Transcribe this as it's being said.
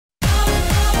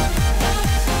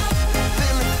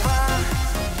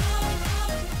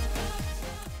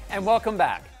And welcome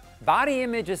back. Body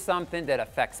image is something that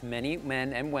affects many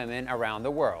men and women around the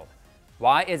world.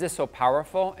 Why is it so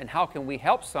powerful, and how can we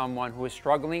help someone who is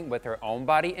struggling with their own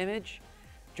body image?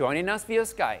 Joining us via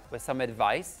Skype with some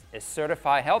advice is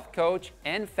certified health coach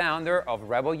and founder of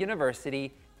Rebel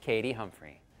University, Katie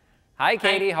Humphrey. Hi,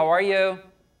 Katie. How are you?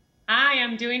 Hi,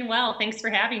 I'm doing well. Thanks for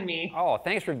having me. Oh,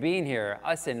 thanks for being here.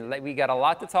 Listen, we got a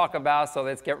lot to talk about, so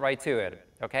let's get right to it,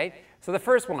 okay? So the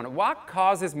first one, what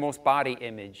causes most body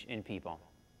image in people?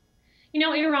 You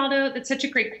know, Eraldo, that's such a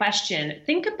great question.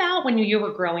 Think about when you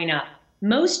were growing up.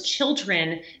 Most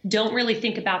children don't really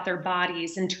think about their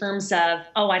bodies in terms of,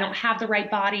 oh, I don't have the right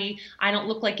body, I don't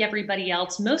look like everybody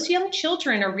else. Most young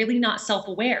children are really not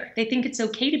self-aware. They think it's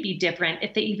okay to be different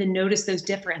if they even notice those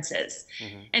differences.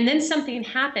 And then something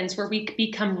happens where we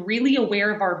become really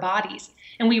aware of our bodies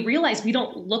and we realize we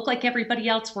don't look like everybody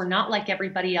else, we're not like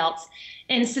everybody else.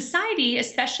 And society,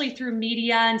 especially through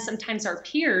media and sometimes our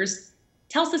peers,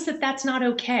 tells us that that's not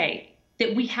okay,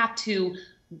 that we have to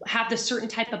have this certain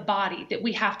type of body, that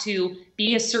we have to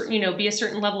be a certain, be a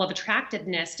certain level of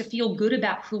attractiveness to feel good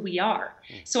about who we are.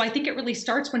 So I think it really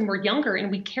starts when we're younger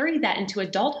and we carry that into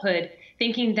adulthood,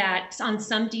 thinking that on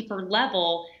some deeper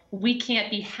level, we can't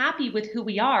be happy with who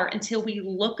we are until we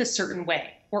look a certain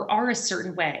way or are a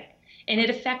certain way. And it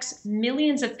affects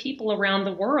millions of people around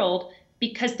the world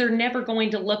because they're never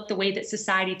going to look the way that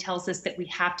society tells us that we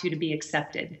have to be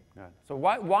accepted. So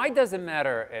why does it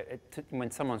matter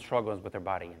when someone struggles with their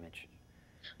body image?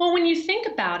 Well, when you think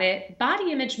about it,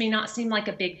 body image may not seem like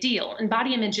a big deal. And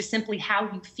body image is simply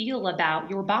how you feel about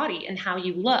your body and how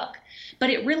you look.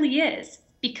 But it really is,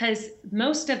 because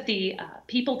most of the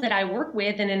people that I work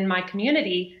with and in my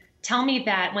community tell me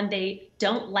that when they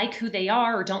don't like who they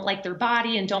are or don't like their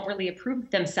body and don't really approve of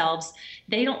themselves,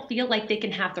 they don't feel like they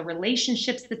can have the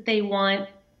relationships that they want.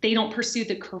 They don't pursue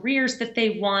the careers that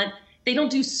they want. They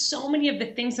don't do so many of the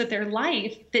things of their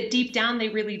life that deep down they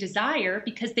really desire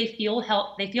because they feel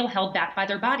held back by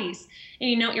their bodies.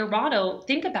 And Eraldo,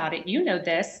 think about it. You know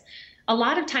this. A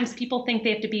lot of times people think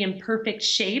they have to be in perfect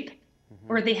shape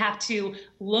or they have to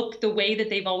look the way that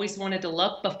they've always wanted to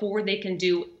look before they can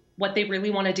do what they really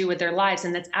want to do with their lives.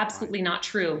 And that's absolutely not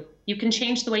true. You can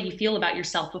change the way you feel about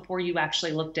yourself before you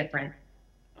actually look different.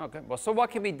 Okay, well, so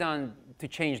what can be done to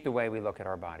change the way we look at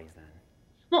our bodies then?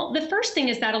 Well, the first thing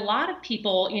is that a lot of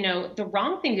people, the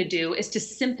wrong thing to do is to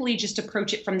simply just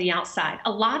approach it from the outside.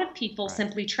 A lot of people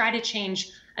simply try to change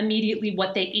immediately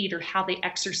what they eat or how they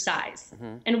exercise.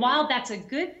 And while that's a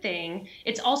good thing,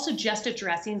 it's also just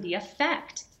addressing the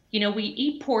effect. We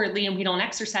eat poorly and we don't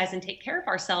exercise and take care of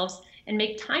ourselves and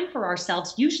make time for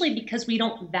ourselves, usually because we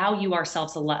don't value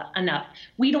ourselves enough.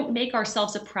 We don't make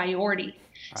ourselves a priority.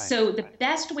 So the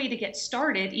best way to get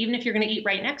started, even if you're going to eat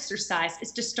right and exercise,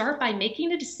 is to start by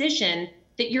making a decision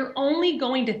that you're only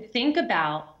going to think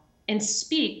about and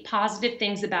speak positive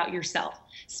things about yourself.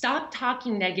 Stop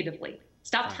talking negatively.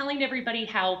 Stop telling everybody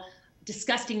how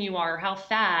disgusting you are, or how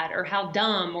fat, or how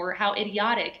dumb, or how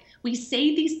idiotic. We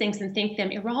say these things and think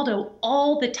them, Eraldo,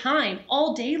 all the time,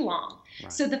 all day long.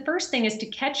 So the first thing is to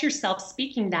catch yourself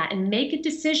speaking that and make a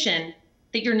decision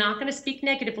that you're not going to speak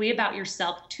negatively about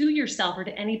yourself to yourself or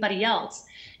to anybody else.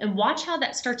 And watch how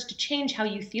that starts to change how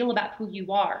you feel about who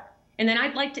you are. And then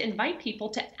I'd like to invite people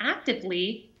to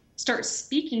actively start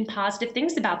speaking positive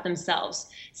things about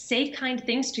themselves. Say kind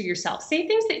things to yourself. Say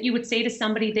things that you would say to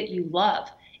somebody that you love.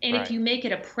 And if you make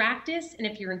it a practice and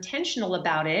if you're intentional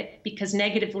about it, because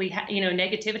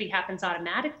negativity happens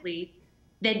automatically,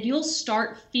 then you'll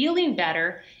start feeling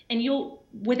better and you'll,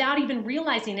 without even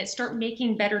realizing it, start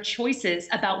making better choices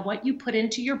about what you put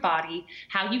into your body,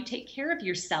 how you take care of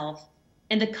yourself,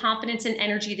 and the confidence and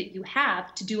energy that you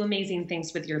have to do amazing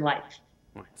things with your life.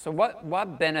 So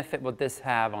what benefit would this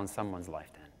have on someone's life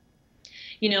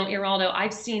then? Eraldo,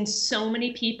 I've seen so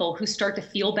many people who start to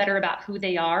feel better about who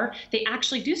they are. They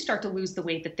actually do start to lose the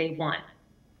weight that they want.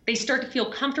 They start to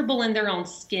feel comfortable in their own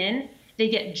skin. They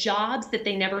get jobs that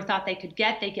they never thought they could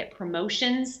get. They get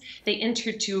promotions. They enter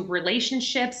into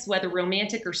relationships, whether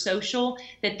romantic or social,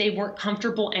 that they weren't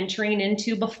comfortable entering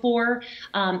into before.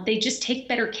 They just take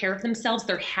better care of themselves.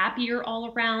 They're happier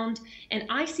all around. And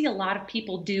I see a lot of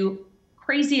people do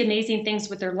crazy, amazing things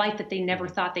with their life that they never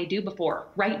thought they'd do before.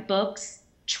 Write books,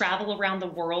 travel around the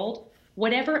world,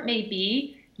 whatever it may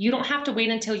be. You don't have to wait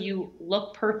until you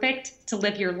look perfect to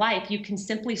live your life. You can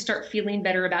simply start feeling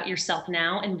better about yourself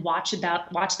now and watch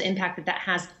the impact that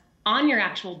has on your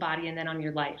actual body and then on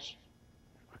your life.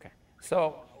 Okay.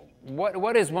 So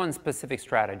what is one specific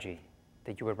strategy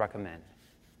that you would recommend?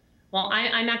 Well,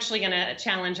 I'm actually going to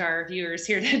challenge our viewers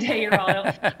here today,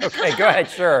 Eraldo. Okay, go ahead.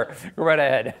 Sure. Go right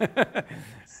ahead.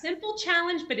 Simple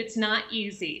challenge, but it's not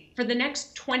easy. For the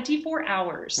next 24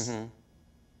 hours,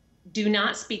 do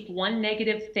not speak one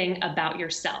negative thing about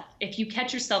yourself. If you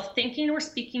catch yourself thinking or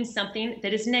speaking something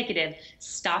that is negative,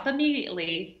 stop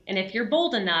immediately. And if you're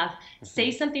bold enough,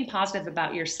 say something positive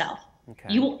about yourself.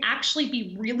 Okay. You will actually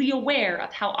be really aware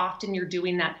of how often you're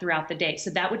doing that throughout the day.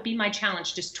 So that would be my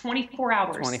challenge, just 24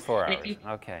 hours. 24 hours,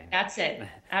 okay. That's it,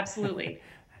 absolutely.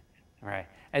 All right.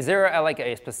 Is there like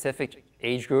a specific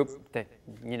age group that,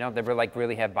 that we like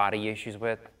really have body issues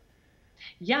with?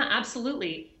 Yeah,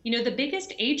 absolutely. The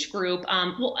biggest age group,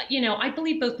 I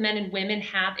believe both men and women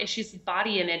have issues with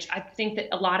body image. I think that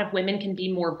a lot of women can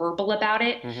be more verbal about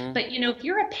it. But, if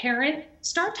you're a parent,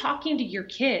 start talking to your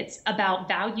kids about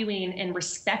valuing and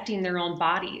respecting their own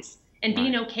bodies and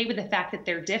being okay with the fact that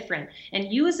they're different.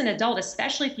 And you as an adult,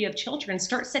 especially if you have children,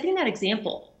 start setting that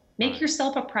example. Make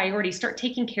yourself a priority. Start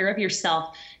taking care of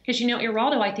yourself. Because,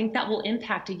 Eraldo, I think that will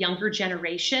impact a younger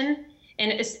generation.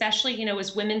 And especially,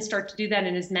 as women start to do that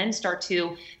and as men start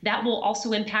to, that will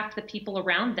also impact the people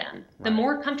around them. The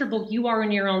more comfortable you are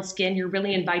in your own skin, you're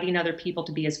really inviting other people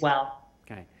to be as well.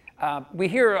 Okay. We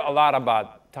hear a lot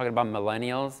about talking about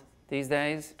millennials these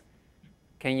days.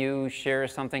 Can you share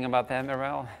something about them,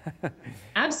 Erel?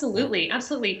 Absolutely,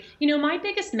 absolutely. My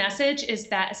biggest message is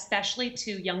that, especially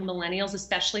to young millennials,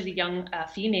 especially the young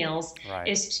females,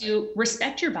 is to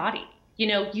respect your body.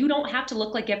 You don't have to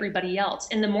look like everybody else.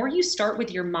 And the more you start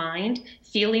with your mind,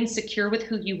 feeling secure with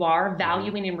who you are,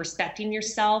 valuing and respecting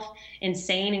yourself, and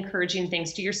saying encouraging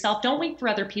things to yourself, don't wait for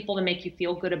other people to make you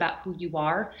feel good about who you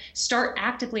are. Start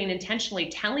actively and intentionally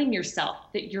telling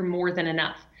yourself that you're more than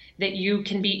enough, that you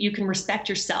can respect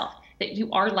yourself, that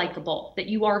you are likable, that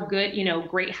you are good,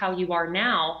 great how you are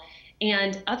now.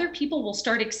 And other people will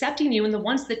start accepting you, and the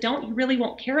ones that don't, you really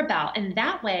won't care about. And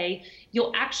that way,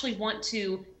 you'll actually want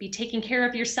to be taking care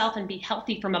of yourself and be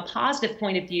healthy from a positive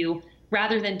point of view,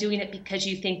 rather than doing it because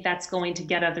you think that's going to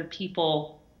get other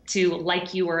people to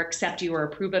like you or accept you or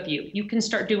approve of you. You can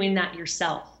start doing that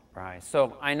yourself. Right.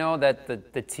 So I know that the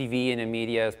TV and the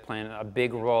media is playing a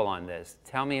big role on this.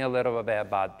 Tell me a little bit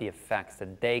about the effects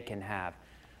that they can have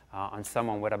on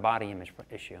someone with a body image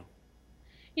issue.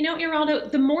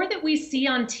 Eraldo, the more that we see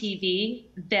on TV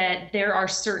that there are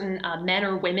certain men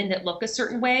or women that look a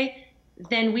certain way,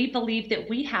 then we believe that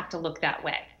we have to look that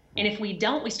way. And if we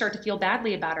don't, we start to feel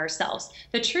badly about ourselves.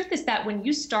 The truth is that when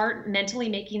you start mentally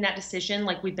making that decision,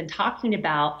 like we've been talking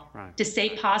about, to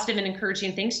say positive and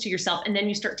encouraging things to yourself, and then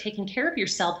you start taking care of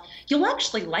yourself, you'll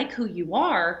actually like who you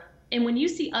are. And when you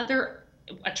see other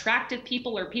attractive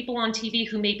people or people on TV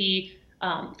who maybe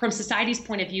from society's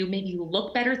point of view, maybe you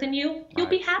look better than you, you'll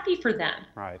be happy for them.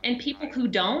 And people who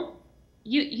don't,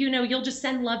 you'll just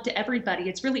send love to everybody.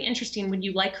 It's really interesting when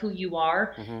you like who you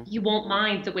are, you won't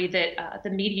mind the way that the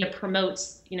media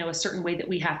promotes, a certain way that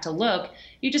we have to look.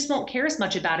 You just won't care as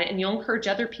much about it, and you'll encourage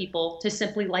other people to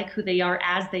simply like who they are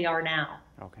as they are now.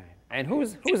 Okay. And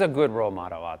who's a good role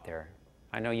model out there?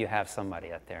 I know you have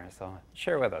somebody out there, so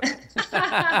share with us.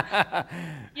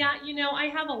 Yeah,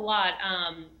 I have a lot.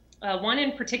 One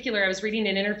in particular, I was reading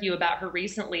an interview about her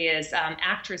recently, is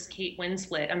actress Kate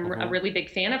Winslet. I'm a really big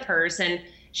fan of hers, and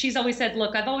she's always said,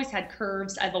 look, I've always had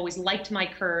curves. I've always liked my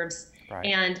curves.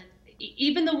 And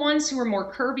even the ones who are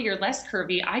more curvy or less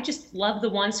curvy, I just love the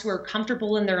ones who are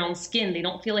comfortable in their own skin. They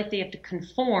don't feel like they have to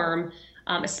conform,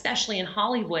 especially in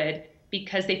Hollywood,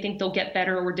 because they think they'll get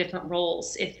better or different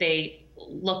roles if they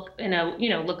look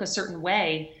look a certain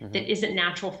way that isn't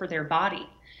natural for their body.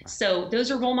 So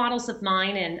those are role models of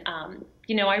mine, and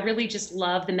I really just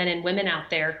love the men and women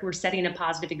out there who are setting a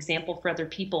positive example for other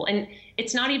people. And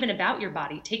it's not even about your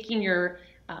body, taking your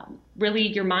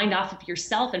mind off of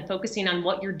yourself and focusing on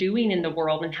what you're doing in the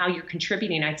world and how you're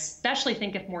contributing. I especially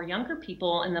think if more younger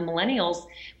people and the millennials,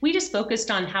 we just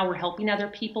focused on how we're helping other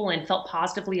people and felt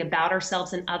positively about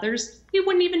ourselves and others, we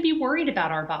wouldn't even be worried about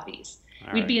our bodies.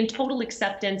 We'd be in total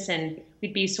acceptance, and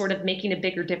we'd be sort of making a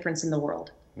bigger difference in the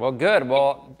world. Well, good.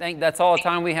 Well, that's all the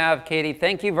time we have, Katie.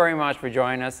 Thank you very much for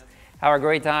joining us. Have a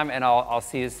great time, and I'll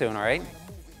see you soon, all right?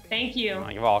 Thank you.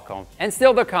 You're welcome. And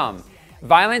still to come,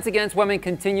 violence against women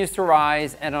continues to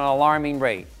rise at an alarming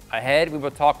rate. Ahead, we will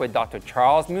talk with Dr.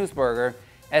 Charles Musburger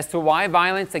as to why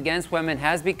violence against women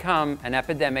has become an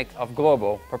epidemic of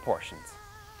global proportions.